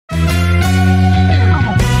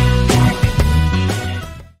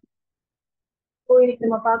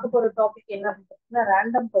நம்ம பார்க்க போற டாபிக் என்ன அப்படின்னா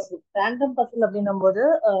ரேண்டம் பசில். ரேண்டம் பசில் அப்படின்னும் போது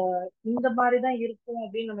இந்த மாதிரி தான் இருக்கும்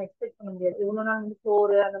அப்படின்னு நம்ம எக்ஸ்பெக்ட் பண்ண முடியாது. இவ்வளவு நாள் வந்து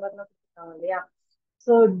சோறு அந்த மாதிரிலாம் கொடுத்துருக்காங்க இல்லையா.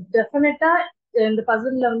 ஸோ டெஃபினட்டா இந்த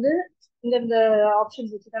பசில்ல வந்து இந்த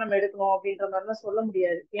ஆப்ஷன்ஸ் வச்சுதான் நம்ம எடுக்கணும் அப்படின்ற மாதிரிலாம் சொல்ல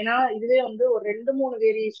முடியாது. ஏன்னா இதுவே வந்து ஒரு 2-3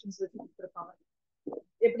 வேரியேஷன்ஸ் வச்சு கொடுத்துருப்பாங்க.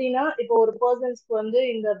 எப்படின்னா இப்போ ஒரு பர்சன்ஸ்க்கு வந்து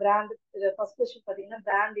இந்த பிராண்ட் ஃபர்ஸ்ட் கொஸ்டின் பாத்தீங்கன்னா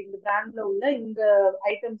பிராண்ட் இந்த பிராண்ட்ல உள்ள இந்த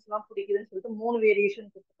ஐட்டம்ஸ் எல்லாம் பிடிக்குதுன்னு சொல்லிட்டு 3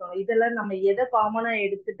 வேரியேஷன் கொடுத்துருக்காங்க. இதெல்லாம் நம்ம எதை காமனா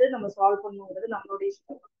எடுத்துட்டு நம்ம சால்வ் பண்ணுங்கிறது நம்மளுடைய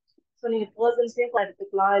இஷ்டம். ஸோ நீங்க பர்சன்ஸையும்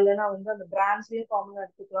எடுத்துக்கலாம், இல்லைன்னா வந்து அந்த பிராண்ட்ஸையும் காமனா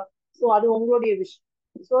எடுத்துக்கலாம். ஸோ அது உங்களுடைய விஷயம்.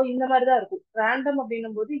 ஸோ இந்த மாதிரிதான் இருக்கும். ரேண்டம்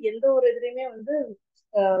அப்படின்னும் போது எந்த ஒரு இதுலையுமே வந்து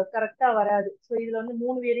கரெக்டா வராது. ஸோ இதுல வந்து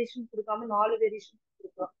 3 வேரியேஷன் கொடுக்காம 4 வேரியேஷன்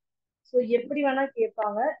கொடுக்கலாம். ஸோ எப்படி வேணா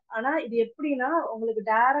கேட்பாங்க. ஆனா இது எப்படின்னா உங்களுக்கு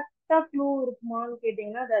டைரக்டா க்ளூ இருக்குமான்னு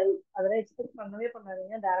கேட்டீங்கன்னா அதெல்லாம் எக்ஸ்பெக்ட் பண்ணவே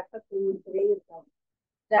பண்ணாதீங்க. டைரக்டா க்ளூ இருக்கவே இருக்காங்க.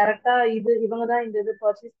 டைரக்டா இவங்கதான் இந்த இது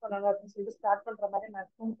பர்ச்சேஸ் பண்ணாங்க அப்படின்னு சொல்லிட்டு ஸ்டார்ட் பண்ற மாதிரி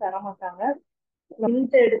மேக்ஸிமம் தர மாட்டாங்க.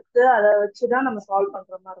 ஹிண்ட் எடுத்து அதை வச்சுதான் நம்ம சால்வ்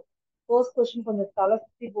பண்ற மாதிரி இருக்கும். ஃபர்ஸ்ட் கொஸ்டின் கொஞ்சம் தலை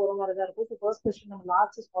சுத்தி போற மாதிரி தான் இருக்கும். ஸோ ஃபர்ஸ்ட் கொஸ்டின் நம்ம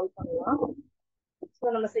லாஸ்ட் சால்வ் பண்ணலாம். ஸோ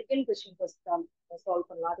நம்ம செகண்ட் கொஸ்டின் ஃபர்ஸ்ட் சால்வ்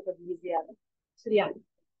பண்ணலாம். அது கொஞ்சம் ஈஸியா இருக்கும். சரியா?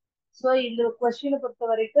 ஸோ இந்த கொஸ்டினை பொறுத்த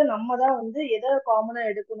வரைக்கும் நம்ம தான் வந்து எதை காமனா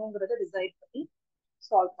எடுக்கணுங்கிறத டிசைட் பண்ணி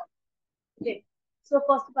சால்வ் பண்ணணும். ஓகே. ஸோ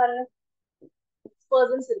ஃபர்ஸ்ட் பாருங்க, 6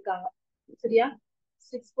 பர்சன்ஸ் இருக்காங்க. சரியா?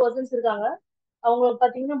 6 பர்சன்ஸ் இருக்காங்க. அவங்க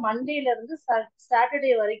பாத்தீங்கன்னா மண்டேல இருந்து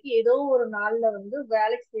சாட்டர்டே வரைக்கும் ஏதோ ஒரு நாள்ல வந்து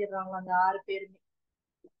வேலைக்கு சேர்றாங்க. அந்த 6 பேருமே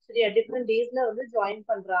சரியா டிஃப்ரெண்ட் டேஸ்ல வந்து ஜாயின்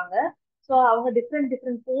பண்றாங்க. ஸோ அவங்க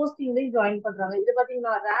டிஃப்ரெண்ட் போஸ்டிங்லயும் ஜாயின் பண்றாங்க. இது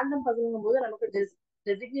பாத்தீங்கன்னா ரேண்டம் பசில்ங்கும் போது நமக்கு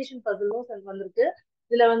டெசிக்னேஷன் பசிலும் வந்திருக்கு.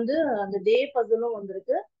 இதுல வந்து அந்த டே பசிலும்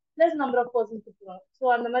வந்திருக்கு. பிளஸ் நம்பர் ஆஃப் பர்சன்ஸ் கொடுத்துருவாங்க. ஸோ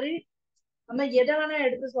அந்த மாதிரி நம்ம எதை வேணா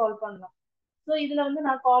எடுத்து சால்வ் பண்ணலாம். ஸோ இதுல வந்து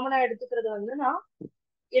நான் காமனா எடுத்துக்கிறது வந்து நான்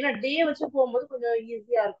ஏன்னா டே வச்சு போகும்போது கொஞ்சம்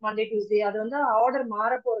ஈஸியா இருக்கும். மண்டே டியூஸ்டே அது வந்து ஆர்டர்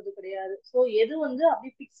மாற போறது கிடையாது. ஸோ எது வந்து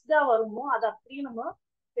அப்படி பிக்ஸ்டா வருமோ அதை அப்படியே நம்ம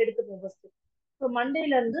எடுத்துப்போம் ஃபர்ஸ்ட். ஸோ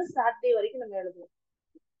மண்டேல இருந்து சாட்டர்டே வரைக்கும் நம்ம எழுதுவோம்.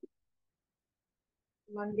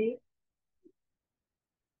 Monday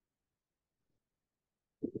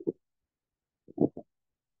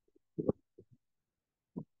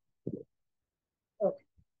okay.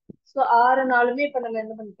 ஸோ 6 நாளுமே இப்ப நம்ம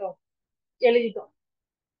என்ன பண்ணிட்டோம், எழுதிட்டோம்.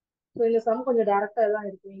 ஸோ இந்த சம் கொஞ்சம் டைரக்டா தான்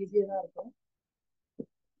இருக்கும், ஈஸியா தான் இருக்கும்.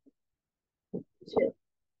 சரி.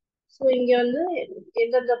 ஸோ இங்க வந்து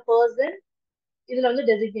எந்தெந்த பர்சன், இதுல வந்து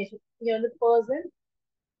டெசிக்னேஷன், இங்க வந்து பர்சன்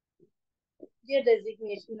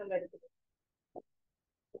டெசிக்னேஷன் நம்ம எடுத்துக்கோம்.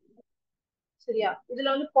 சரியா?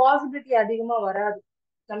 இதுல வந்து பாசிபிலிட்டி அதிகமா வராது.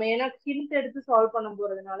 நம்ம ஏன்னா ஹிண்ட் எடுத்து சால்வ் பண்ண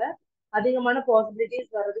போறதுனால அதிகமான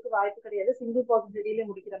பாசிபிலிட்டிஸ் வர்றதுக்கு வாய்ப்பு கிடையாது. சிங்கிள் பாசிபிலிட்டியில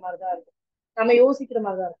முடிக்கிற மாதிரிதான் இருக்கும். நம்ம யோசிக்கிற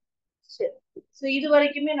மாதிரிதான் இருக்கும். சரி. ஸோ இது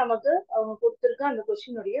வரைக்குமே நமக்கு அவங்க கொடுத்துருக்க அந்த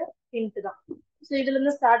கொஸ்டினுடைய ஹிண்ட் தான். ஸோ இதுல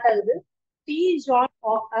இருந்து ஸ்டார்ட் ஆகுது. T join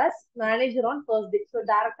us manager on first day. So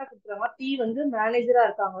டைரக்டா கொடுத்துருவாங்க. டி வந்து மேனேஜரா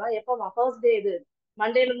இருக்காங்களா எப்போ? First day. இது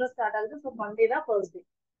மண்டேல இருந்து ஸ்டார்ட் ஆகுது. ஸோ மண்டே தான் ஃபர்ஸ்ட் டே.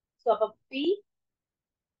 ஸோ அப்ப பி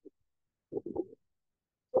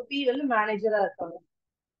வந்து மேனேஜரா இருக்காங்க.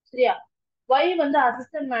 சரியா? ஒய் வந்து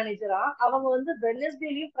அசிஸ்டன்ட் மேனேஜரா, அவங்க வந்து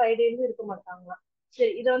வெட்னஸ்டேலயும் ஃப்ரைடேலயும் இருக்க மாட்டாங்களா.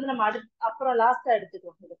 சரி, இதை வந்து நம்ம அப்புறம் லாஸ்டா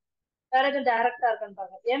எடுத்துக்கோங்க. வேற எதுவும் டைரக்டா இருக்கான்னு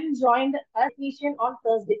பாருங்க. M joint technician on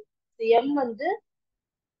Thursday. M வந்து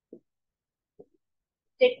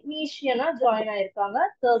டெக்னீஷியனா ஜாயின் ஆயிருக்காங்க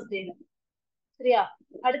தேர்ஸ்டேல. சரியா?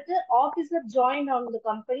 அடுத்து officer join on the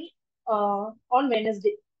company on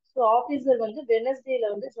Wednesday. So officer வந்து வெட்னஸ்டேல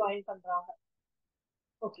வந்து ஜாயின் பண்றாங்க.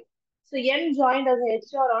 Okay. So N join us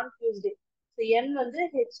HR on Tuesday. So என் வந்து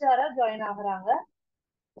ஹெச்ஆரா ஜாயின் ஆகுறாங்க.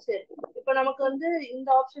 சரி, இப்ப நமக்கு வந்து இந்த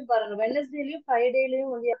ஆப்ஷன் பாருங்க. வெட்னஸ்டேலயும்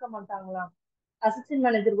ஃப்ரைடேலயும் வந்து இருக்க மாட்டாங்களா அசிஸ்டன்ட்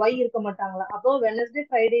மேனேஜர் ஒய் இருக்க மாட்டாங்களா. அப்போ வெட்னஸ்டே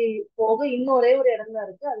ஃப்ரைடே போக இன்னும் ஒரே ஒரு இடம் தான்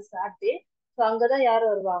இருக்கு, அது சாட்டர்டே. ஸோ அங்கதான் யாரு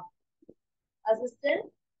வருவா? Assistant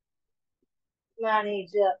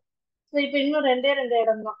manager. ஸோ இப்ப இன்னும் 2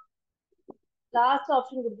 இடம் தான். லாஸ்ட்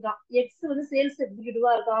ஆப்ஷன் கொடுத்துட்டான். எக்ஸ் வந்து சேல்ஸ்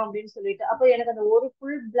எக்ஸிக்யூட்டிவா இருக்கான் அப்படின்னு சொல்லிட்டு. அப்போ எனக்கு அந்த ஒரு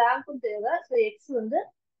ஃபுல் பிளாங்க்கும் தேவை. ஸோ எக்ஸ் வந்து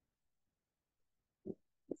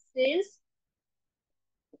சேல்ஸ்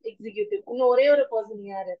எக்ஸிக்யூட்டிவ். இன்னும் ஒரே ஒரு பர்சன்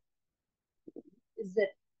யாரு?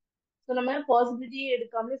 இசட். ஸோ நம்ம பாசிபிலிட்டியே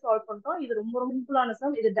எடுக்காமலே சால்வ் பண்ணிட்டோம். இது ரொம்ப ரொம்ப சிம்பிளான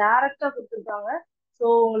சம். இது டைரக்டா கொடுத்துருக்காங்க. ஸோ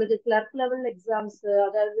உங்களுக்கு கிளர்க் லெவல் எக்ஸாம்ஸ்,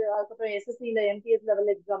 அதாவது அதுக்கப்புறம் எஸ்எஸ்சில எம்பிஎஸ்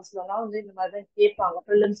லெவல் எக்ஸாம்ஸ்லாம் வந்து இந்த மாதிரி தான் கேட்பாங்க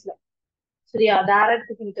ப்ரிலிம்ஸ்ல. சரியா?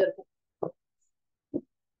 டைரக்ட் ஹிண்ட் இருக்கும்.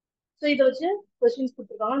 ஸோ இதை வச்சு கொஸ்டின்ஸ்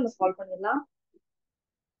கொடுத்துருக்காங்க, நம்ம சால்வ் பண்ணிடலாம்.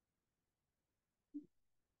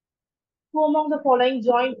 Who among the following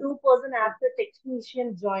joined 2 person after technician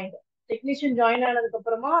joined? Technician join ஆனதுக்கு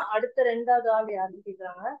அப்புறமா அடுத்த 2வது ஆள் யாருன்னு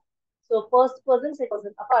கேக்குறாங்க. So first person, second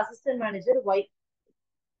person. அப்ப அசிஸ்டன்ட் மேனேஜர் ஒய்.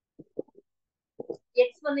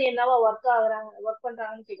 எக்ஸ் வந்து என்னவா ஒர்க்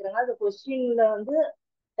பண்றாங்கன்னு கேக்குறாங்க. அந்த கொஸ்டின்ல வந்து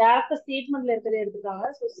டேரக்டா ஸ்டேட்மெண்ட்ல இருக்கிறத எடுத்துக்காங்க.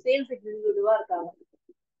 ஸோ சேல்ஸ் எக்ஸிக்யூட்டிவா இருக்காங்க.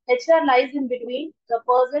 HR lies in between the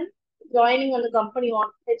person joining on the company on.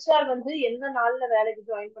 HR வந்து எந்த நாள்ல வேலைக்கு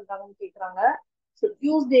ஜாயின் பண்றாங்கன்னு கேக்குறாங்க. ஸோ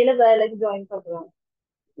டியூஸ்டேல வேலைக்கு ஜாயின் பண்றாங்க.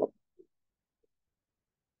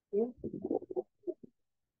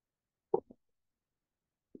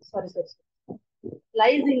 Sorry sorry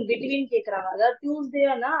lies in between கேக்குறாங்க. அதாவது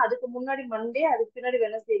டியூஸ்டேனா அதுக்கு முன்னாடி மண்டே, அதுக்கு பின்னாடி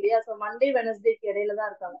வெனஸ்டே இல்லையா? ஸோ மண்டே வெனஸ்டேக்கு இடையில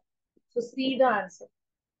தான் இருக்காங்க. ஸோ சி தான் answer.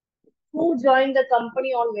 Who joined the company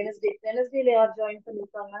on Wednesday? Wednesdayல யார் ஜாயின்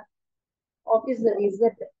பண்ணிருக்காங்க? ஆபீஸ்ல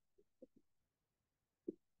Z.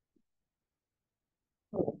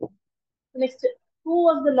 Next, who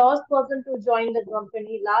was the last person to join the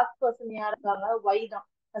company? Last person யார் இருக்காங்க? Y தான்,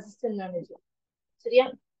 அசிஸ்டன்ட் மேனேஜர். சரியா?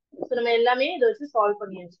 ஸோ நம்ம எல்லாமே இதை வச்சு சால்வ்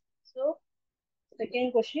பண்ணியாச்சு. ஸோ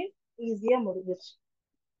செகண்ட் கொஸ்டின் ஈஸியா முடிஞ்சிருச்சு.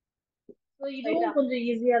 ஸோ இதுவும் கொஞ்சம்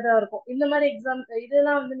ஈஸியா தான் இருக்கும். இந்த மாதிரி எக்ஸாம்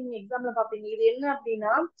இதெல்லாம் வந்து நீங்க எக்ஸாம்ல பாப்பீங்க. இது என்ன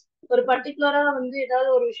அப்படின்னா, ஒரு பர்டிகுலரா வந்து ஏதாவது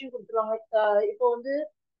ஒரு விஷயம் கொடுத்துருவாங்க. இப்போ வந்து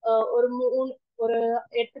ஒரு ஒரு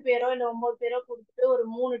 8 பேரோ இல்ல 9 பேரோ கொடுத்துட்டு ஒரு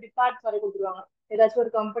 3 டிபார்ட்மெண்ட் மாதிரி கொடுத்துருவாங்க. ஏதாச்சும்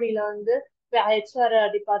ஒரு கம்பெனில வந்து HR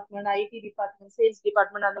department, IT department, sales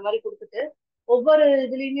department அந்த மாதிரி கொடுத்துட்டு ஒவ்வொரு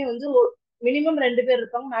இதுலயுமே வந்து மினிமம் 2 பேர்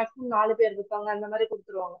இருப்பாங்க, மேக்ஸிமம் 4 பேர் இருப்பாங்க, அந்த மாதிரி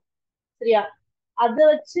கொடுத்துருவாங்க. சரியா? அதை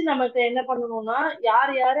வச்சு நமக்கு என்ன பண்ணணும்னா,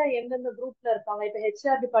 யார் யாரு எந்தெந்த குரூப்ல இருப்பாங்க, இப்ப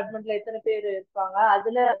HR டிபார்ட்மெண்ட்ல எத்தனை பேர் இருப்பாங்க,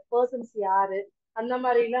 அதுல பர்சன்ஸ் யாரு, அந்த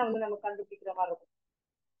மாதிரி எல்லாம் வந்து நம்ம கண்டுபிடிக்கிற மாதிரி இருக்கும்.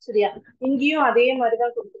 சரியா? இங்கேயும் அதே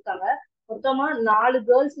மாதிரிதான் கொடுத்துருக்காங்க. மொத்தமா 4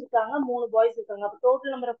 கேர்ள்ஸ் இருக்காங்க, 3 பாய்ஸ் இருக்காங்க. அப்ப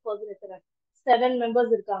டோட்டல் நம்பர் ஆஃப் பர்சன் எத்தனை? 7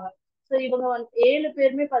 மெம்பர்ஸ் இருக்காங்க. ஸோ இவங்க 7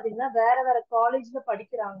 பேருமே பாத்தீங்கன்னா வேற வேற காலேஜ்ல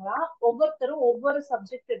படிக்கிறாங்களா, ஒவ்வொருத்தரும் ஒவ்வொரு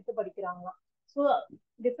சப்ஜெக்ட் எடுத்து படிக்கிறாங்களா. ஸோ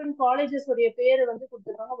டிஃப்ரெண்ட் காலேஜஸ் உடைய பேரு வந்து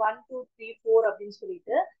கொடுத்துருக்காங்க 1 2 3 4 அப்படின்னு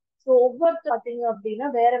சொல்லிட்டு. ஸோ ஒவ்வொருத்தர் பாத்தீங்க அப்படின்னா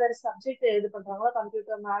வேற வேற சப்ஜெக்ட் இது பண்றாங்களா,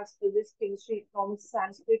 computer, maths, physics, chemistry, economics,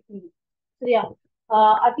 Sanskrit, Hindi. சரியா?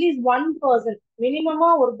 அட்லீஸ்ட் 1 பர்சன் மினிமமா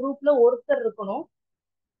ஒரு குரூப்ல ஒருத்தர் இருக்கணும்,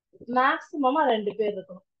 மேக்சிமமா 2 பேர்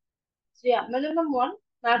இருக்கணும். சரியா? Minimum 1,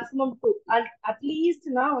 maximum 2.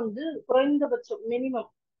 அட்லீஸ்ட்னா வந்து குறைந்தபட்சம் மினிமம்,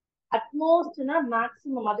 அட்மோஸ்ட்னா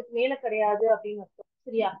மேக்சிமம், அதுக்கு மேல கிடையாது அப்படின்னு அர்த்தம்.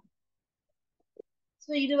 சரியா?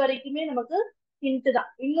 சோ இது வரைக்குமே நமக்கு ஹிண்ட் தான்.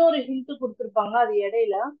 இன்னொரு ஹிண்ட் கொடுத்திருப்பாங்க அது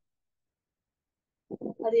இடையில.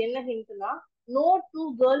 அது என்ன ஹிண்ட்னா, no 2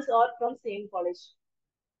 girls are from same college.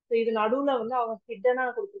 இது நடுவுல வந்து அவங்க ஹிட்டனா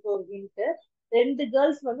கொடுத்துருக்க ஒரு ஹிண்ட். 2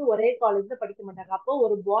 கேர்ள்ஸ் வந்து ஒரே காலேஜ்ல படிக்க மாட்டாங்க. அப்போ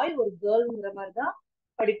ஒரு பாய் ஒரு கேர்ள்ங்கிற மாதிரி தான்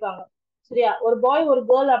படிப்பாங்க. சரியா? ஒரு பாய் ஒரு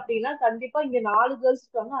கேர்ள் அப்படின்னா கண்டிப்பா இங்க 4 கேர்ள்ஸ்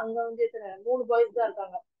இருக்காங்க, அங்க வந்து எத்தனை 3 பாய்ஸ் தான்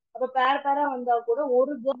இருக்காங்க. அப்ப பேரா வந்தா கூட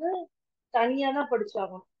ஒரு கேர்ள் தனியா தான்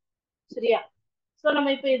படிச்சாகும். சரியா? சோ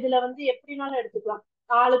நம்ம இப்ப இதுல வந்து எப்படினாலும் எடுத்துக்கலாம்.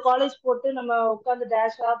 4 காலேஜ் போட்டு நம்ம உட்காந்து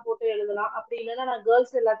டேஷா போட்டு எழுதலாம். அப்படி இல்லைன்னா நான்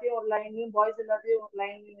கேர்ள்ஸ் எல்லாத்தையும் ஒரு லைன்லயும் பாய்ஸ் எல்லாத்தையும் ஒரு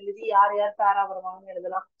லைன்லயும் எழுதி யார் யார் பேரா வருவாங்கன்னு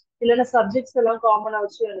எழுதலாம். இல்லைன்னா சப்ஜெக்ட்ஸ் எல்லாம் காமனா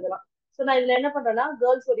வச்சு எழுதலாம். சோ நான் இதுல என்ன பண்றேன்னா,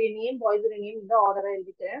 கேர்ள்ஸ் உடைய நேம், பாய்ஸ் உடைய நேம் இந்த ஆர்டரா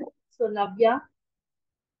எழுதிட்டேன். சோ நவ்யா,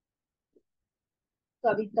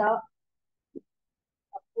 கவிதா,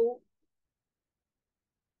 அப்பு,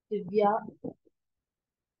 திவ்யா,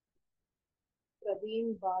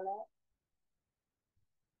 பிரவீன், பாலா,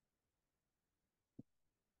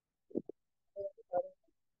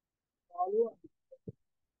 பாலு.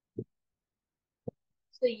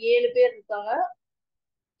 சோ 7 பேர் இருக்காங்க.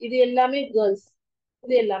 இது எல்லாமே கேர்ள்ஸ்,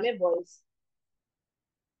 இது எல்லாமே பாய்ஸ்.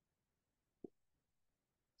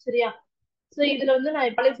 சரியா? சோ இதுல வந்து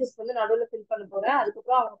நான் காலேஜஸ் வந்து நடுவுல ஃபில் பண்ண போறேன்.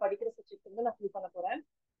 அதுக்கப்புறம் அவங்க படிக்கிற சப்ஜெக்ட் வந்து நான் ஃபில் பண்ண போறேன்.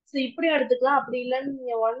 சோ இப்படி எடுத்துக்கலாம். அப்படி இல்லைன்னு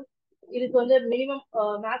நீங்க இதுக்கு வந்து மினிமம்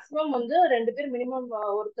மேக்ஸிமம் வந்து 2 பேர் மினிமம்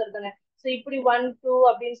ஒருத்தர் தானே. சோ இப்படி 1 2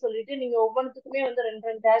 அப்படின்னு சொல்லிட்டு நீங்க ஒவ்வொன்றுத்துக்குமே வந்து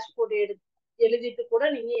 2 டேஷ் போட்டு எழுதிட்டு கூட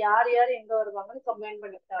நீங்க யார் யார் எங்க வருவாங்கன்னு கம்பைன்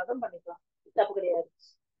பண்ணிட்டாலும் பண்ணிக்கலாம். தப்பு கிடையாது.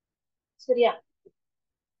 சரியா?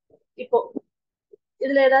 இப்போ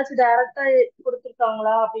இதுல ஏதாச்சும் டைரக்டா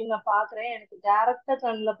கொடுத்துருக்காங்களா அப்படின்னு நான் பாக்குறேன். எனக்கு டைரக்டா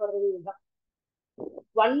கண்ணுல படுறது இதுதான்.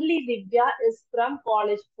 Only Divya is from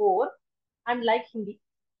college 4 and like Hindi.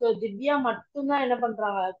 So Divya மட்டும்தான் என்ன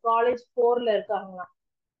பண்றாங்க, காலேஜ் 4ல இருக்காங்களா.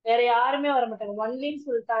 வேற யாருமே வர மாட்டாங்க. ஒன்லின்னு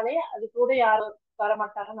சொல்லிட்டாலே அது கூட யாரும் வர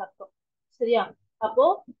மாட்டாங்கன்னு அர்த்தம். சரியா? அப்போ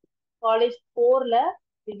காலேஜ் 4ல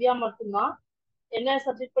திவ்யா மட்டும்தான் என்ன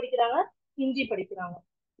சப்ஜெக்ட் படிக்கிறாங்க, ஹிந்தி படிக்கிறாங்க.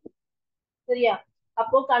 சரியா?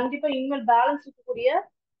 அப்போ கண்டிப்பா இனிமேல் பேலன்ஸ் இருக்கக்கூடிய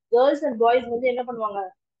கேர்ள்ஸ் அண்ட் பாய்ஸ் வந்து என்ன பண்ணுவாங்க,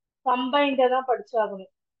 கம்பைண்டா தான்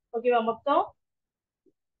படிச்சாகணும். ஓகேவா? மொத்தம்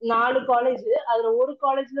 4 காலேஜ், அதுல ஒரு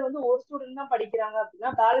காலேஜ்ல வந்து ஒரு ஸ்டூடெண்ட் தான் படிக்கிறாங்க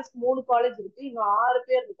அப்படின்னா பேலன்ஸ் 3 காலேஜ் இருக்கு, இன்னும் 6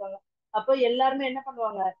 பேர் இருக்காங்க. அப்போ எல்லாருமே என்ன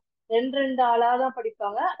பண்ணுவாங்க, 2 ஆளா தான்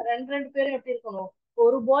படிப்பாங்க. 2 பேரும் எப்படி இருக்கணும்,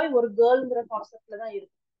 ஒரு பாய் ஒரு கேர்ள்ங்கிற கான்செப்ட்ல தான்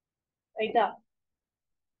இருக்கு. ரைட்டா?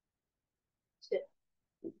 சரி,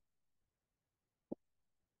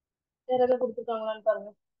 வேற ஏதாவது கொடுத்துருக்காங்களான்னு பாருங்க.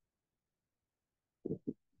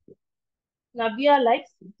 Navya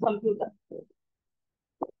likes computer.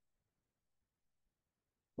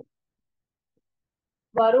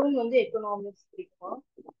 வருண் வந்து எக்கனாமிக்ஸ் பிடிக்கும்.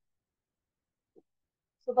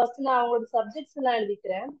 ஸோ ஃபர்ஸ்ட் நான் அவங்களோட சப்ஜெக்ட்ஸ் எல்லாம்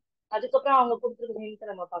எழுதிக்கிறேன். அதுக்கப்புறம் அவங்க கொடுத்துருக்க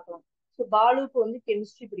ஹிண்ட் நம்ம பார்க்கலாம். ஸோ பாலுக்கு வந்து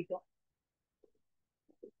கெமிஸ்ட்ரி பிடிக்கும்.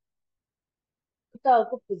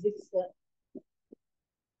 கவிதாவுக்கு பிசிக்ஸ்.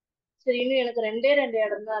 சரி, இன்னும் எனக்கு ரெண்டு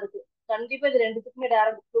இடம் தான் இருக்கு. கண்டிப்பா இது ரெண்டுத்துக்குமே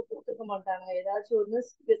டைரக்ட் ப்ரூஃப் கொடுத்துருக்க மாட்டாங்க. ஏதாச்சும் ஒன்று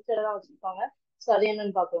ஸ்கிரிப்டட் தான் வச்சிருப்பாங்க. ஸோ அது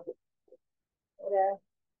என்னன்னு பார்க்கலாம். ஒரு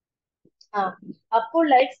அப்போ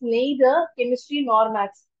லைக்ஸ் நெய்தர் கெமிஸ்ட்ரி நார்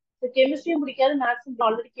மேக்ஸ். கெமிஸ்ட்ரியும் பிடிக்காது, மேக்ஸும்.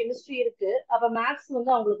 ஆல்ரெடி கெமிஸ்ட்ரி இருக்கு, அப்ப மேக்ஸ்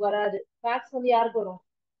வந்து அவங்களுக்கு வராது. மேக்ஸ் வந்து யாருக்கு வரும்?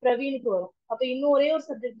 பிரவீனுக்கு வரும். அப்ப இன்னும் ஒரே ஒரு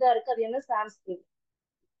சப்ஜெக்ட் தான் இருக்கு, அது என்ன? சான்ஸ்கிரிட்.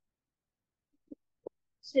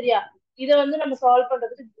 சரியா? இதை வந்து நம்ம சால்வ்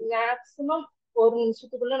பண்றதுக்கு மேக்சிமம் ஒரு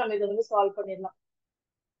நிமிஷத்துக்குள்ள நம்ம இதை வந்து சால்வ் பண்ணிடலாம்,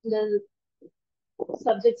 இந்த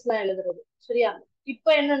சப்ஜெக்ட்ஸ் எல்லாம் எழுதுறது. சரியா? இப்ப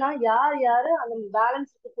என்னன்னா யார் யாரு அந்த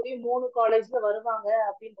பேலன்ஸ் இருக்கக்கூடிய 3 காலேஜ்ல வருவாங்க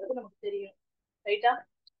அப்படின்றது நமக்கு தெரியும். ரைட்டா?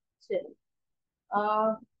 சரி.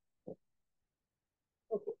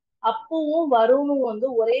 ஓகே. அப்புவும் வருணும் வந்து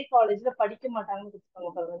ஒரே காலேஜ்ல படிக்க மாட்டாங்கன்னு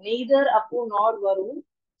கொடுத்துருக்காங்க. நெய்தர் அப்பு நார் வருண்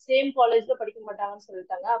சேம் காலேஜ்ல படிக்க மாட்டாங்கன்னு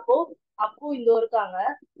சொல்லிட்டாங்க. அப்போ அப்பு இந்த இருக்காங்க,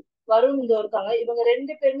 வருண் இந்த இருக்காங்க, இவங்க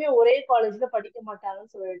ரெண்டு பேருமே ஒரே காலேஜ்ல படிக்க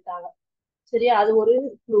மாட்டாங்கன்னு சொல்லிட்டாங்க. சரியா? அது ஒரு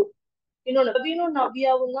க்ளூ. இன்னொன்னு, பிரவீனும்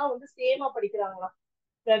நவ்யாவும் தான் வந்து சேமா படிக்கிறாங்களாம்.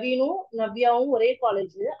 பிரவீனும் நவ்யாவும் ஒரே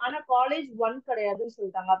காலேஜ், ஆனா காலேஜ் 1 கிடையாதுன்னு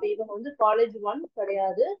சொல்லிட்டாங்க. அப்ப இவங்க வந்து காலேஜ் 1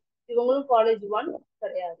 கிடையாது, இவங்களும் காலேஜ் 1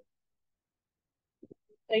 கிடையாது.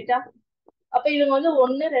 ரைட்டா? அப்ப இவங்க வந்து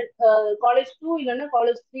ஒன்னு காலேஜ் 2 இல்லைன்னா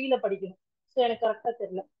காலேஜ் 3ல படிக்கணும். ஸோ எனக்கு கரெக்டா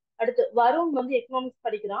தெரியல. அடுத்து வருண் வந்து எக்கனாமிக்ஸ்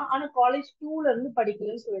படிக்கிறான், ஆனா காலேஜ் 2ல இருந்து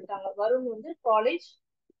படிக்கலன்னு சொல்லிட்டாங்க. வருண் வந்து காலேஜ்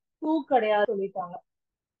 2 கிடையாது சொல்லிட்டாங்க.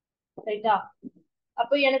 ரைட்டா?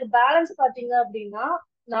 அப்ப எனக்கு பேலன்ஸ் பாத்தீங்க அப்படின்னா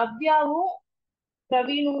நவ்யாவும்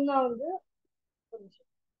பிரவீனும் தான் வந்து ஒரு நிமிஷம்.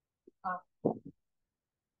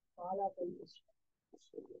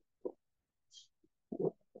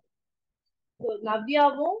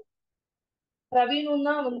 நவ்யாவும் பிரவீனும்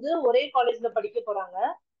தான் வந்து ஒரே காலேஜ்ல படிக்க போறாங்க,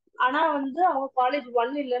 ஆனா வந்து அவங்க காலேஜ்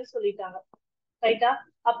 1 இல்லைன்னு சொல்லிட்டாங்க. ரைட்டா?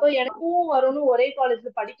 அப்ப எனக்கும் வருணும் ஒரே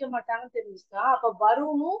காலேஜ்ல படிக்க மாட்டாங்கன்னு தெரிஞ்சுச்சுன்னா அப்ப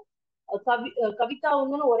வருணும்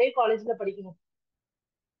கவிதாவும் தான் ஒரே காலேஜ்ல படிக்கணும்.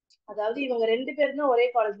 அதாவது இவங்க ரெண்டு பேரும் தான் ஒரே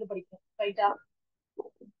காலேஜ்ல படிக்கணும். ரைட்டா?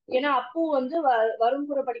 ஏன்னா அப்பு வந்து வருண்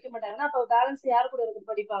கூட படிக்க மாட்டாங்கன்னா அப்ப பேலன்ஸ் யார் கூட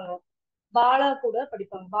இருக்கு படிப்பாங்க? பாலா கூட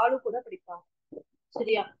படிப்பாங்க, பாலு கூட படிப்பாங்க.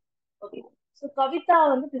 சரியா? ஓகே. சோ கவிதா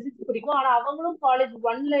வந்து பிசிக்ஸ் பிடிக்கும், ஆனா அவங்களும் காலேஜ்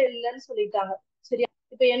 1ல இல்லைன்னு சொல்லிட்டாங்க. சரியா?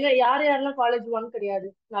 இப்ப என்ன யார் யாரெல்லாம் காலேஜ் 1 கிடையாது?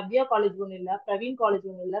 நவ்யா காலேஜ் 1 இல்ல, பிரவீன் காலேஜ்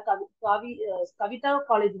 1 இல்ல, கவிதா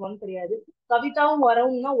காலேஜ் 1 கிடையாது. கவிதாவும்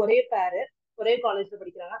வரவும் ஒரே பேரு, ஒரே காலேஜ்ல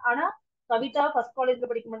படிக்கிறாங்க. ஆனா கவிதா ஃபர்ஸ்ட் காலேஜ்ல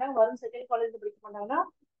படிக்க மாட்டாங்க, வரும் செகண்ட் காலேஜ்ல படிக்க மாட்டாங்கன்னா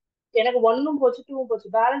எனக்கு 1ம் போச்சு 2ம் போச்சு,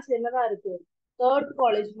 பேலன்ஸ் என்னதான் இருக்கு? தேர்ட்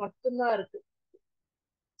காலேஜ் மட்டும்தான் இருக்கு.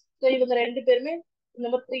 ஸோ இவங்க ரெண்டு பேருமே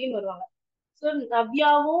நம்பர் 3ன்னு வருவாங்க. ஸோ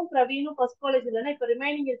நவ்யாவும் பிரவீனும் ஃபர்ஸ்ட் காலேஜ் இல்லைன்னா இப்ப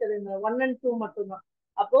ரிமைனிங் இருக்கிறது இந்த 1 and 2 மட்டும்தான்.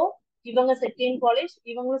 அப்போ இவங்க செகண்ட் காலேஜ்,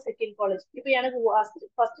 இவங்களும் செகண்ட் காலேஜ். இப்ப எனக்கு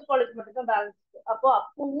ஃபர்ஸ்ட் காலேஜ் மட்டும் தான் பேலன்ஸ் இருக்கு. அப்போ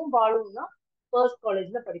அப்புவும் பாலுவும் தான் ஃபர்ஸ்ட்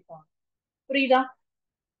காலேஜ்ல படிப்பாங்க. புரியுதா?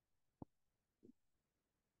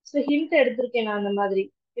 ஸோ ஹிண்ட் எடுத்திருக்கேன் நான் அந்த மாதிரி.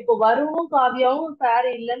 இப்போ வருணும் காவியாவும் பேர்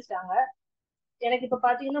இல்லைன்னு எனக்கு இப்ப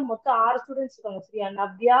பாத்தீங்கன்னா மொத்தம் 6 ஸ்டூடெண்ட்ஸ் இருக்காங்க. சரியா?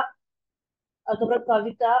 நவ்யா, அதுக்கப்புறம்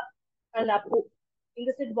கவிதா அண்ட் அப்பு.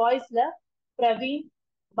 இந்த செட் பாய்ஸ்ல பிரவீன்,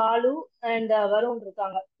 பாலு அண்ட் வருண்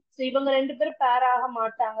இருக்காங்க. ஸோ இவங்க ரெண்டு பேரும் பேர் ஆக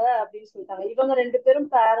மாட்டாங்க அப்படின்னு சொல்லிட்டாங்க. இவங்க ரெண்டு பேரும்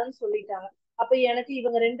பேருன்னு சொல்லிட்டாங்க. அப்ப எனக்கு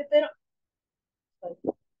இவங்க ரெண்டு பேரும்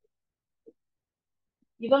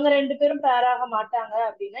இவங்க ரெண்டு பேரும் பேர் ஆக மாட்டாங்க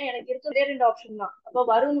அப்படின்னா எனக்கு இருக்கிறதே 2 ஆப்ஷன் தான். அப்ப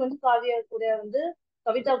வருண் வந்து காவியா கூட வந்து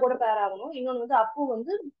கவிதா கூட பேர் ஆகணும், இன்னொன்னு வந்து அப்பு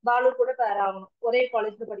வந்து பாலு கூட பேர் ஆகணும், ஒரே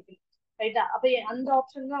காலேஜ்ல படிக்கணும். ரைட்டா? அப்ப அந்த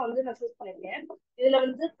ஆப்ஷன் தான் வந்து நான் சூஸ் பண்ணிருக்கேன். இதுல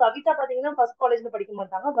வந்து கவிதா பாத்தீங்கன்னா ஃபர்ஸ்ட் காலேஜ்ல படிக்க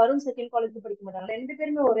மாட்டாங்க, வருண் செகண்ட் காலேஜ்ல படிக்க மாட்டாங்க, ரெண்டு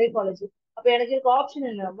பேருமே ஒரே காலேஜ். அப்ப எனக்கு இருக்க ஆப்ஷன்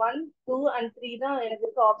என்ன? 1, 2 and 3 தான் எனக்கு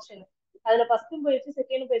இருக்க ஆப்ஷன். அதுல ஃபர்ஸ்டும் போயிடுச்சு,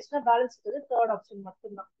 செகண்டும் போயிடுச்சுன்னா பேலன்ஸ் இருக்கிறது தேர்ட் ஆப்ஷன்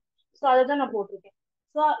மட்டும்தான். ஸோ அதை தான் நான் போட்டிருக்கேன்.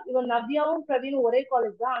 ஸோ இவன் நவ்யாவும் பிரவீனும் ஒரே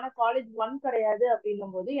காலேஜ் தான், ஆனா காலேஜ் 1 கிடையாது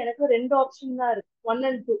அப்படின்னும் போது எனக்கு 2 ஆப்ஷன் தான் இருக்கு, 1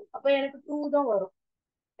 and 2. அப்ப எனக்கு 2 தான் வரும்.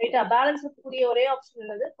 ரைட்டா? பேலன்ஸ் இருக்கக்கூடிய ஒரே ஆப்ஷன்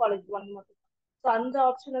என்னது? காலேஜ் 1 மட்டும். ஸோ அந்த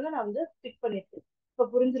ஆப்ஷனை தான் நான் வந்து பிக் பண்ணிருக்கேன். இப்ப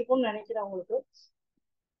புரிஞ்சிருக்கும்னு நினைக்கிறேன் உங்களுக்கு.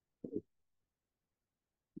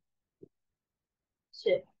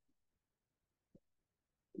 சரி.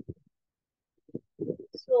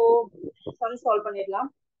 ஸோ சம் சால்வ் பண்ணிடலாம்.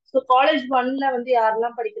 ஸோ காலேஜ் 1ல வந்து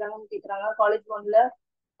யாரெல்லாம் படிக்கிறாங்கன்னு கேக்குறாங்க. காலேஜ் 1ல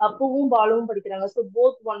அப்புவும் பாலுவும் படிக்கிறாங்க. So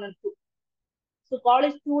both 1 and 2. So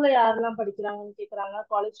college 2ல யாரெல்லாம் படிக்கிறாங்கன்னு கேக்குறாங்க.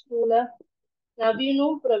 காலேஜ் 2ல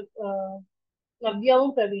நவீனும்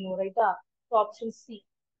நவ்யாவும் பிரவீனும். ரைட்டா? So option C.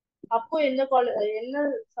 அப்போ என்ன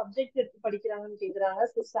சப்ஜெக்ட் எடுத்து படிக்கிறாங்கன்னு கேக்குறாங்க.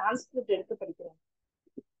 சான்ஸ்கிரிட் எடுத்து படிக்கிறாங்க.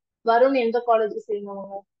 வருண் எந்த காலேஜ்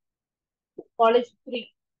சேர்ந்தவங்க? காலேஜ் 3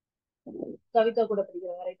 கவிதா கூட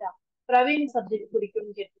படிக்கிறாங்க, ரைட்டா? பிரவீன் சப்ஜெக்ட்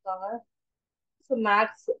பிடிக்கும்னு கேட்டிருக்காங்க. So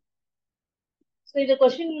maths. ஸோ இந்த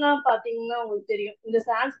கொஸ்டின்லாம் பாத்தீங்கன்னா உங்களுக்கு தெரியும், இந்த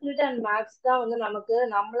சான்ஸ்கிரிட் அண்ட் மேக்ஸ் தான் வந்து நமக்கு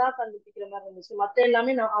நம்மளா கண்டுபிடிக்கிற மாதிரி இருந்துச்சு. மத்த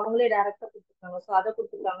எல்லாமே அவங்களே டைரக்டா கொடுத்துருக்காங்க. ஸோ அதை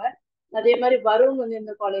கொடுத்துருக்காங்க. அதே மாதிரி வருண் வந்து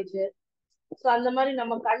எந்த காலேஜ், ஸோ அந்த மாதிரி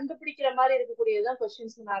நம்ம கண்டுபிடிக்கிற மாதிரி இருக்கக்கூடியதான்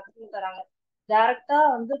கொஸ்டின்ஸ் மேக்ஸிமம் தராங்க. டைரக்டா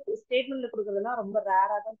வந்து ஸ்டேட்மெண்ட்ல கொடுக்கறதுலாம் ரொம்ப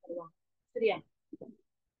ரேரா தான் தருவாங்க. சரியா?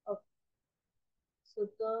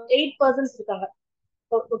 ஸோ 8% இருக்காங்க.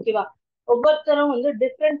 ஓகேவா? ஒவ்வொருத்தரும் வந்து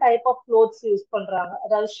different type of clothes use பண்றாங்க.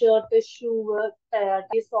 அதாவது ஷர்ட், ஷூ,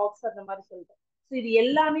 சாக்ஸ் அந்த மாதிரி சொல்லிட்டு. ஸோ இது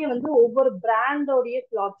எல்லாமே வந்து ஒவ்வொரு பிராண்டோடைய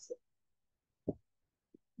கிளாத்ஸ்.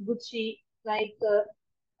 குச்சி, நைக்கு,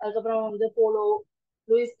 அதுக்கப்புறம் வந்து போலோ,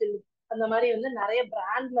 லூயிஸ் பிலிப், அந்த மாதிரி வந்து நிறைய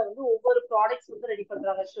பிராண்ட்ல வந்து ஒவ்வொரு ப்ராடக்ட்ஸ் வந்து ரெடி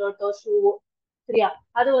பண்றாங்க. ஷர்ட்டோ ஷூவோ. சரியா?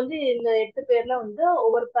 அது வந்து இந்த 8 பேர்ல வந்து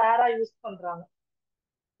ஒவ்வொரு பேரா யூஸ் பண்றாங்க.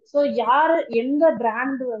 ஸோ யாரு எந்த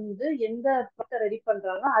பிராண்ட் வந்து எந்த ப்ராடக்ட் ரெடி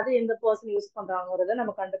பண்றாங்க, அது எந்த பர்சன் யூஸ் பண்றாங்கிறத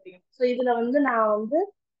நம்ம கண்டுபிடிக்கணும். ஸோ இதுல வந்து நான் வந்து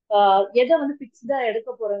எதை வந்து பிக்ஸ்டா எடுக்க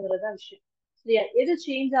போறேங்கிறத விஷயம். சரியா? எது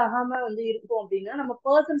சேஞ்ச் ஆகாம வந்து இருக்கும் அப்படின்னா நம்ம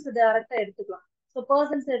பர்சன்ஸ் டைரக்டா எடுத்துக்கலாம். ஸோ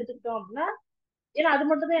பர்சன்ஸ் எடுத்துக்கிட்டோம் அப்படின்னா, ஏன்னா அது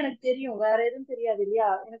மட்டும் தான் எனக்கு தெரியும், வேற எதுவும் தெரியாது இல்லையா?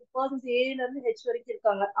 எனக்கு பர்சன்ஸ் ஏல இருந்து ஹெச் வரைக்கும்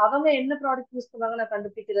இருக்காங்க. அவங்க என்ன ப்ராடக்ட் யூஸ் பண்ணாங்க நான்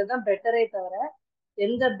கண்டுபிடிக்கிறது தான் பெட்டரே தவிர,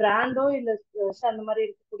 எந்த பிராண்டோ இல்ல அந்த மாதிரி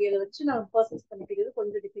இருக்கக்கூடியதை வச்சு நம்ம பர்சன்ஸ் கண்டுபிடிக்கிறது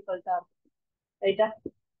கொஞ்சம் டிஃபிகல்ட்டா இருக்கும். ரைட்டா?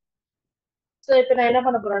 சோ இப்ப நான் என்ன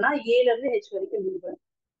பண்ண போறேன்னா ஏல இருந்து ஹெச் வரைக்கும் எழுதுறேன்.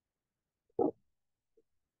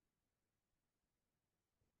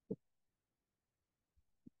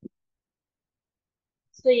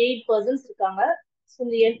 சோ 8% இருக்காங்க. சோ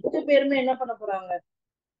இந்த 8 பேருமே என்ன பண்ண போறாங்க?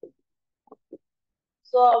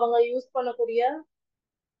 சோ அவங்க யூஸ் பண்ணக்கூடிய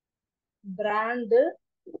பிராண்ட்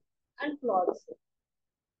அண்ட் கிளாத்ஸ்.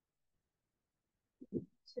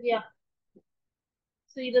 சரியா?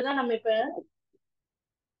 சோ இததான் நம்ம இப்ப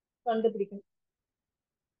கண்டுபிடிக்கணும்.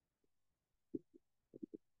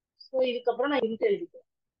 சோ இதுக்கப்புறம் நான் இன்ட் எழுதிக்கிறேன்.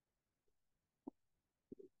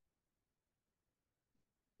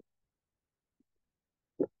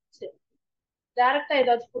 சரி, டைரக்டா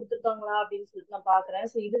ஏதாச்சும் கொடுத்துருக்காங்களா அப்படின்னு சொல்லிட்டு நான் பாக்குறேன்.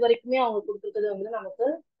 சோ இது வரைக்குமே அவங்க கொடுத்துருக்கிறது வந்து நமக்கு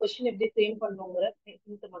கொஸ்டின் எப்படி ஃப்ரேம் பண்ணுங்கிற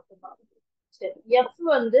ஹிண்ட் மட்டும்தான். சரி, எஃப்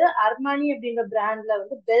வந்து அர்மானி அப்படின்ற பிராண்ட்ல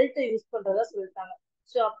வந்து பெல்ட் யூஸ் பண்றதா சொல்லிட்டாங்க.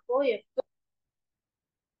 சோ அப்போ எஃப்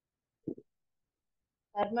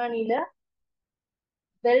அர்மானில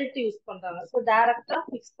பெல்ட் யூஸ் பண்றாங்க. ஸோ டைரக்டா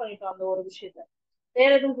பிக்ஸ் பண்ணிட்டோம் அந்த ஒரு விஷயத்த. வேற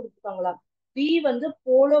எதுவும் கொடுத்துருக்காங்களா? பி வந்து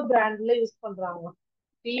போலோ பிராண்ட்ல யூஸ் பண்றாங்க.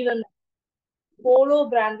 பி வந்து போலோ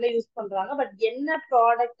பிராண்ட்ல யூஸ் பண்றாங்க. பட் என்ன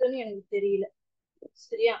ப்ராடக்ட்னு எனக்கு தெரியல.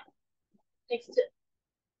 சரியா? நெக்ஸ்ட்.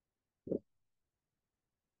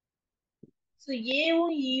 ஸோ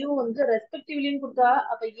ஏவும் இயும் வந்து ரெஸ்பெக்டிவ்லின்னு கொடுத்தா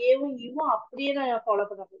அப்ப ஏவும் இயும் அப்படியே தான் ஃபாலோ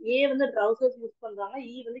பண்றாங்க. ஏ வந்து ட்ரௌசர்ஸ் யூஸ் பண்றாங்க,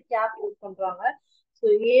 இ வந்து கேப் யூஸ் பண்றாங்க. ஸோ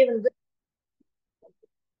ஏ வந்து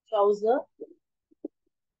ட்ரௌசர்,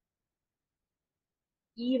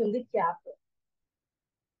 இ வந்து கேப்.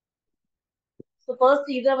 ஸோ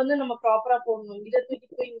ஃபர்ஸ்ட் இதை வந்து நம்ம ப்ராப்பரா போடணும். இதை தூக்கி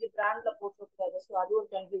போய் இங்க பிராண்ட்ல போட்டுக்கூடாது. ஸோ அது ஒரு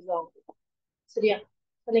கன்ஃபியூஸ் ஆகும். சரியா?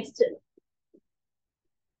 Next.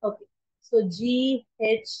 Okay. So G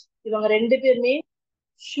H இவங்க ரெண்டு பேருமே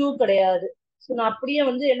ஷூ கிடையாது. ஸோ நான் அப்படியே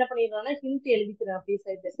வந்து என்ன பண்ணிடுறேன்னா ஹிண்ட் எழுதிக்கிறேன் அப்படியே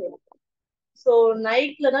சைட் பை சைட். ஸோ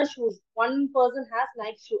நைக்ல தான் ஷூஸ். 1% has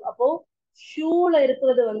Nike shoe. அப்போ ஷூல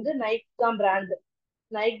இருக்கிறது வந்து நைக் தான் பிராண்டு.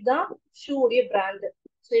 நைக் தான் ஷூ உடைய பிராண்டு.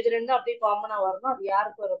 ஸோ இது ரெண்டும் அப்படியே காமனா வரணும். அது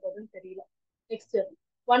யாருக்கு வர போகுதுன்னு தெரியல. Next.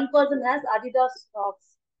 1% has Adidas shocks.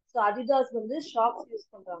 So Adidas வந்து ஷாக்ஸ் யூஸ்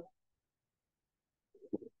பண்றாங்க.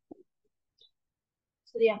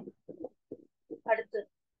 சரியா? அடுத்து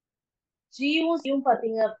ஜியும் சியும்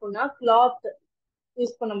பாத்தீங்க அப்படின்னா கிளாத்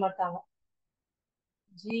யூஸ் பண்ண மாட்டாங்க.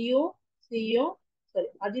 ஜியும் சியும் சரி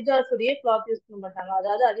அதிதாசுடைய கிளாத் யூஸ் பண்ண மாட்டாங்க.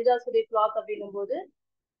 அதாவது அதிதாசுடைய கிளாத் அப்படின்னும் போது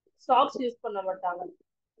சாக்ஸ் யூஸ் பண்ண மாட்டாங்க.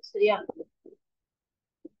 சரியா?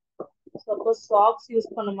 சப்போஸ் சாக்ஸ் யூஸ்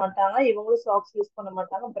பண்ண மாட்டாங்க, இவங்களும் சாக்ஸ் யூஸ் பண்ண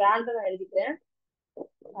மாட்டாங்க. பிராண்ட் நான் எழுதிக்கிறேன்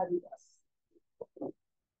அதிதாஸ்.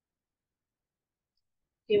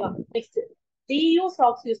 ஓகேவா? நெக்ஸ்ட். டியும்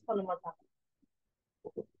சாக்ஸ் யூஸ் பண்ண மாட்டாங்க.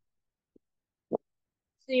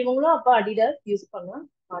 இவங்களும் அப்ப அடிடாஸ் யூஸ் பண்ண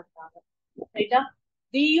மாட்டாங்க. ரைட்டா?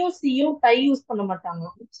 டியும் சியும் டை யூஸ் பண்ண மாட்டாங்க.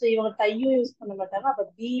 ஸோ இவங்க டையும் யூஸ் பண்ண மாட்டாங்க. அப்ப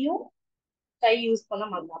டியும் டை யூஸ் பண்ண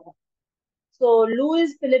மாட்டாங்க. ஸோ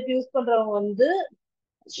லூயிஸ் பிலிப் யூஸ் பண்றவங்க வந்து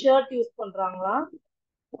ஷர்ட் யூஸ் பண்றாங்களா?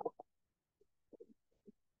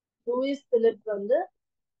 லூயிஸ் பிலிப் வந்து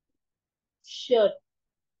ஷர்ட்.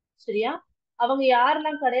 சரியா? அவங்க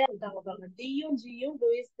யாரெல்லாம் கிடையாது பாருங்க, டியும் ஜியும்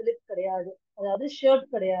லூயிஸ் பிலிப் கிடையாது, அதாவது ஷர்ட்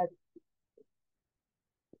கிடையாது.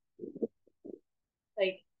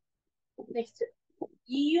 ரைட். நெக்ஸ்ட்,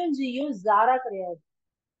 இயும் ஜியும் ஜாரா கிடையாது.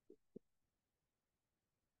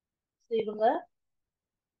 இவங்க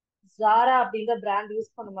ஜாரா அப்படின்ற பிராண்ட்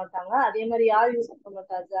யூஸ் பண்ண மாட்டாங்க. அதே மாதிரி யார் யூஸ் பண்ண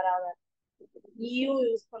மாட்டாங்க ஜாராவை? இயும்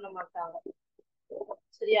யூஸ் பண்ண மாட்டாங்க.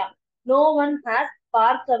 சரியா? No one has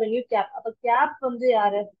park avenue gap. அப்ப கேப் வந்து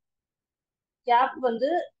யாரு? கேப் வந்து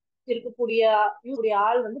இருக்கக்கூடிய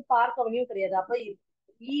ஆள் வந்து பார்க் அவென்யூ கிடையாது. அப்ப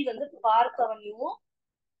இ வந்து பார்க் அவென்யூவும்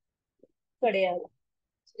கிடையாது.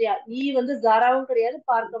 சரியா? இ வந்து ஜாராவும் கிடையாது,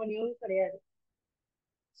 பார்க் அவென்யூவும் கிடையாது.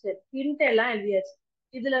 சரி, ஹிண்ட் எல்லாம் எழுதியாச்சு.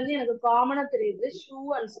 இதுல இருந்து எனக்கு காமனா தெரியுது ஷூ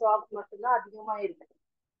அண்ட் சாக் மட்டும்தான் அதிகமா இருக்கு.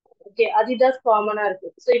 ஓகே, அதிதாஸ் காமனா இருக்கு.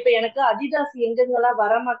 சோ இப்போ எனக்கு அதிதாஸ் எங்கெங்கெல்லாம்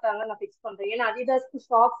வர மாட்டாங்க நான் பிக்ஸ் பண்றேன். ஏன்னா அதிதாஸ்க்கு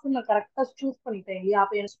சாக்ஸ் நான் கரெக்டா சூஸ் பண்ணிட்டேன் இல்லையா?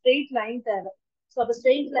 அப்ப எனக்கு ஸ்ட்ரெயிட் லைன் தேவை. ஸோ அப்ப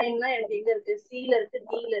ஸ்ட்ரெயிட் லைன்னா எனக்கு எங்க இருக்கு? சில இருக்கு,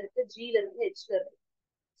 டில இருக்கு, ஜில இருக்கு, ஹெச்ல இருக்கு.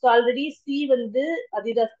 ஸோ ஆல்ரெடி சி வந்து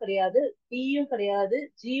அதிதாஸ் கிடையாது, டியும் கிடையாது,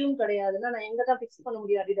 ஜியும் கிடையாதுன்னா நான் எங்க தான் பிக்ஸ் பண்ண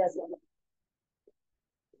முடியும்? அதிதாஸ்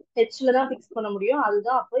ஹெச்ல தான் பிக்ஸ் பண்ண முடியும்.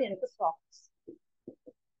 அதுதான் அப்போ எனக்கு சாக்ஸ்.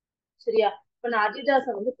 சரியா? இப்ப நான் அதிதாஸ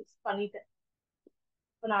வந்து பிக்ஸ் பண்ணிட்டேன்.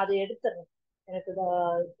 இப்ப நான் அதை எடுத்துறேன். எனக்கு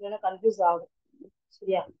கன்ஃபியூஸ் ஆகும்.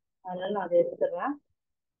 சரியா? அதனால நான் அதை எடுத்துறேன்.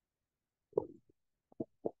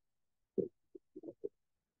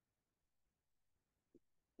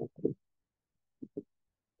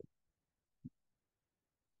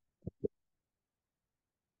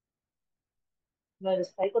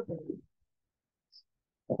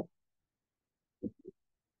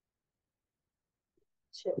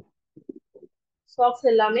 சரி, சாக்ஸ்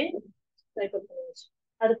எல்லாமே ட்ரைப் பண்ணியாச்சு.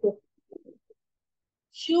 அடுத்து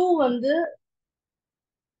ஷூ வந்து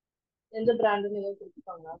எந்த பிராண்டுன்னு நீங்க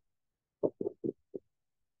கொடுத்துருக்காங்க?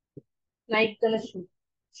 நைக் தானே ஷூ.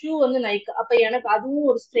 ஷூ வந்து நைக். அப்ப எனக்கு அதுவும்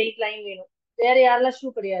ஒரு ஸ்ட்ரெயிட் லைன் வேணும். வேற யாரெல்லாம் ஷூ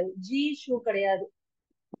கிடையாது? ஜி ஷூ கிடையாது,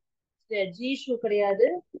 ஜி ஷூ கிடையாது,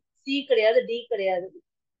 சி கிடையாது, டி கிடையாது.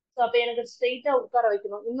 ஸோ அப்ப எனக்கு ஸ்ட்ரெயிட்டா உட்கார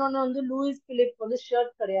வைக்கணும். இன்னொன்னு வந்து லூயிஸ் பிலிப் வந்து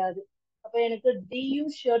ஷர்ட் கிடையாது. அப்ப எனக்கு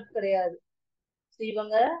டியும் ஷர்ட் கிடையாது.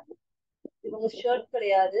 இவங்க ஷர்ட்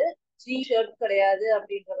கிடையாது, ஜி ஷர்ட் கிடையாது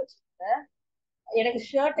அப்படின்ற பட்சத்துல எனக்கு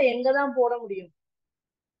ஷர்ட்டை எங்க தான் போட முடியும்?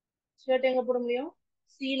 ஷர்ட் எங்க போட முடியும்?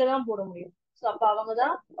 சில தான் போட முடியும். ஸோ அப்ப அவங்க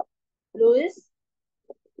தான் லூயிஸ்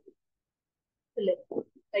பிலிப்.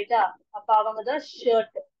 ரைட்டா? அப்ப அவங்க தான்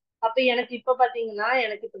ஷர்ட். அப்ப எனக்கு இப்ப பாத்தீங்கன்னா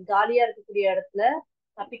எனக்கு இப்ப காலியா இருக்கக்கூடிய இடத்துல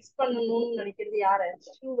நான் பிக்ஸ் பண்ணணும்னு நினைக்கிறது யார?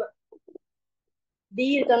 ஷூவை. டி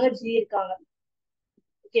இருக்காங்க, ஜி இருக்காங்க.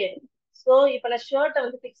 ஓகே, சோ இப்ப நான் ஷர்ட்டை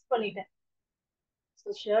வந்து பிக்ஸ் பண்ணிட்டேன். ஸோ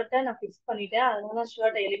ஷர்ட்டை நான் பிக்ஸ் பண்ணிட்டேன், அதனால நான்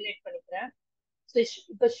ஷர்ட்டை எலிமினேட் பண்ணிக்கிறேன். ஸோ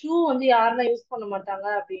இப்ப ஷூ வந்து யாரெல்லாம் யூஸ் பண்ண மாட்டாங்க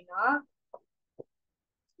அப்படின்னா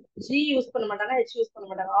ஜி யூஸ் பண்ண மாட்டாங்க, ஹெச் யூஸ் பண்ண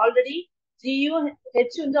மாட்டாங்க. ஆல்ரெடி ஜியும்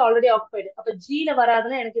ஹெச் வந்து ஆல்ரெடி ஆக்குபைடு. அப்ப ஜில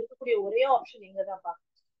வராதுன்னா எனக்கு இருக்கக்கூடிய ஒரே ஆப்ஷன் இங்க தான் பாக்க.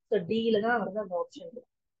 ஸோ டில தான் வந்து அந்த ஆப்ஷன்.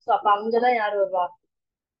 ஸோ அப்ப அங்கதான் யாரு வருவா?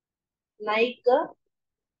 Nike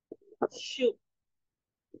shoe.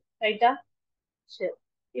 ரைட்டா? சரி,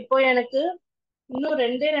 இப்போ எனக்கு இன்னும்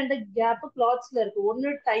ரெண்டு கேப் கிளாத்ஸ்ல இருக்கு. ஒன்னு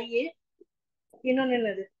டை, இன்னொன்னு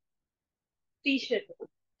என்னது? டிஷர்ட்.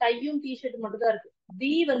 டையும் டிஷர்ட் மட்டும் தான் இருக்கு.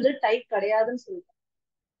 டி வந்து டை கிடையாதுன்னு சொல்லிட்டேன்.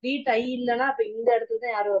 டி டை இல்லைன்னா அப்ப இந்த இடத்துல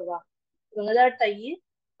தான் யாரு வருவா? இவங்கதான் டை,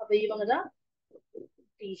 அப்ப இவங்கதான்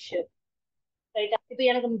டிஷர்ட். ரைட்டா? இப்ப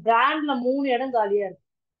எனக்கு பிராண்ட்ல 3 இடம் காலியா இருக்கு.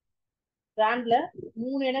 பிராண்ட்ல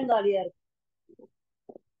 3 இடம் காலியா இருக்கு.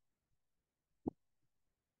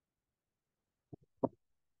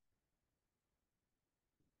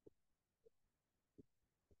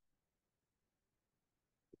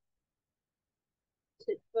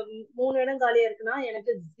 இப்ப 3 இடம் காலியா இருக்குன்னா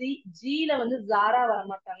எனக்கு ஜில வந்து ஜாரா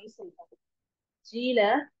வரமாட்டாங்கன்னு சொல்லிட்டாங்க. ஜில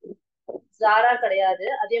ஜாரா கிடையாது.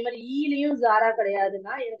 அதே மாதிரி ஈலயும் ஜாரா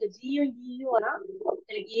கிடையாதுன்னா எனக்கு ஜியும் ஈயும் ஆனா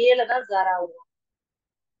எனக்கு ஏல தான் ஜாரா வரும்.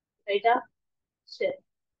 ரைட்டா? சரி,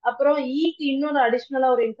 அப்புறம் ஈக்கு இன்னொரு அடிஷ்னலா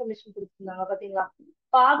ஒரு இன்ஃபர்மேஷன் கொடுத்துருந்தாங்க பாத்தீங்களா?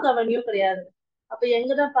 பாக் அவென்யூ கிடையாது. அப்ப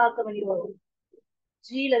எங்கதான் பாக் அவென்யூ வரும்?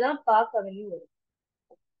 ஜில தான் பாக் அவென்யூ வரும்.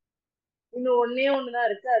 இன்னும் ஒன்னே ஒண்ணுதான்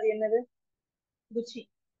இருக்கு, அது என்னது? குச்சி.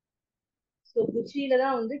 ஸோ குச்சியில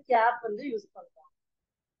தான் வந்து கேப் வந்து யூஸ் பண்றாங்க.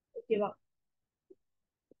 ஓகேவா?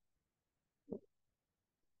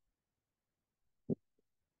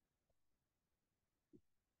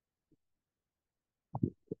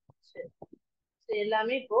 சரி,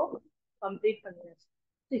 எல்லாமே இப்போ கம்ப்ளீட் பண்ணியாச்சு.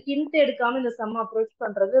 ஹிண்ட் எடுக்காம இந்த சம் அப்ரோச்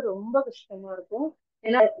பண்றது ரொம்ப கஷ்டமா இருக்கும்.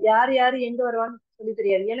 ஏன்னா யார் யாரு எங்க வருவான்னு சொல்லி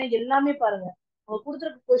தெரியாது. ஏன்னா எல்லாமே பாருங்க, அவங்க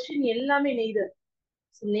கொடுத்துருக்க கொஸ்டின் எல்லாமே நெய்தர்.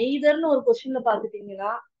 நெய்தர்னு ஒரு கொஸ்டின்ல பாத்துட்டீங்கன்னா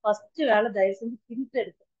ஃபர்ஸ்ட் வேலை தயவு செஞ்சு ஹிண்ட்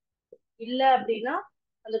எடுக்கும். இல்ல அப்படின்னா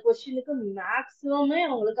அந்த கொஸ்டினுக்கு மேக்ஸிமமே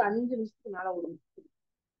உங்களுக்கு 5 நிமிஷத்துக்கு மேல வரும்.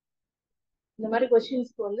 இந்த மாதிரி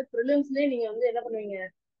கொஸ்டின்ஸ்க்கு வந்து ப்ரிலிம்ஸ்லயே நீங்க வந்து என்ன பண்ணுவீங்க,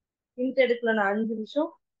 ஹிண்ட் எடுக்கலன்னா 5 நிமிஷம்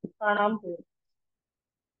காணாம போயிடும்.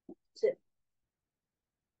 சரி,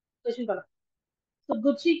 கொஸ்டின் பண்ணலாம். ஸோ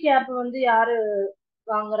குச்சி கேப் வந்து யாரு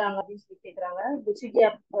வாங்குறாங்க அப்படின்னு சொல்லி கேக்குறாங்க. குச்சி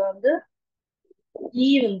கேப் வந்து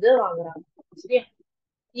வந்து வாங்குறாங்க. சரியா?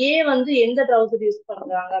 ஏ வந்து எந்த ட்ரௌசர் யூஸ்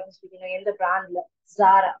பண்றாங்க அப்படின்னு சொல்லி, எந்த பிராண்ட்ல?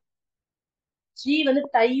 ஜாரா. ஜி வந்து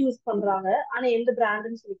டை யூஸ் பண்றாங்க, ஆனா எந்த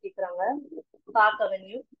பிராண்ட்னு சொல்லி கேக்குறாங்க. Park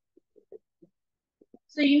avenue.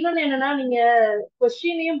 ஸோ இன்னொன்னு என்னன்னா, நீங்க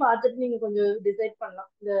கொஸ்டினையும் பார்த்துட்டு நீங்க கொஞ்சம் டிசைட் பண்ணலாம்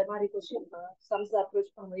இந்த மாதிரி கொஸ்டின் சம்ஸ்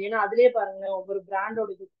அப்ரோச் பண்ணும்போது. ஏன்னா அதுலயே பாருங்க ஒவ்வொரு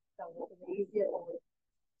பிராண்டோட இது கொஞ்சம் ஈஸியா இருக்கும்.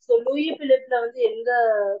 ஸோ லூயி பிலிப்ல வந்து எந்த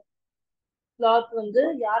கிளாத் வந்து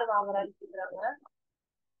யார் வாங்குறான்னு கேக்குறாங்க.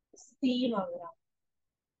 சி வாங்குறாங்க.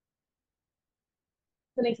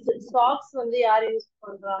 நெக்ஸ்ட் சாக்ஸ் வந்து யார் யூஸ்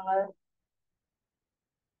பண்றாங்க?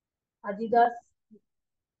 அதிதாஸ்.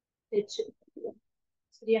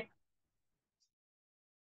 சரியா?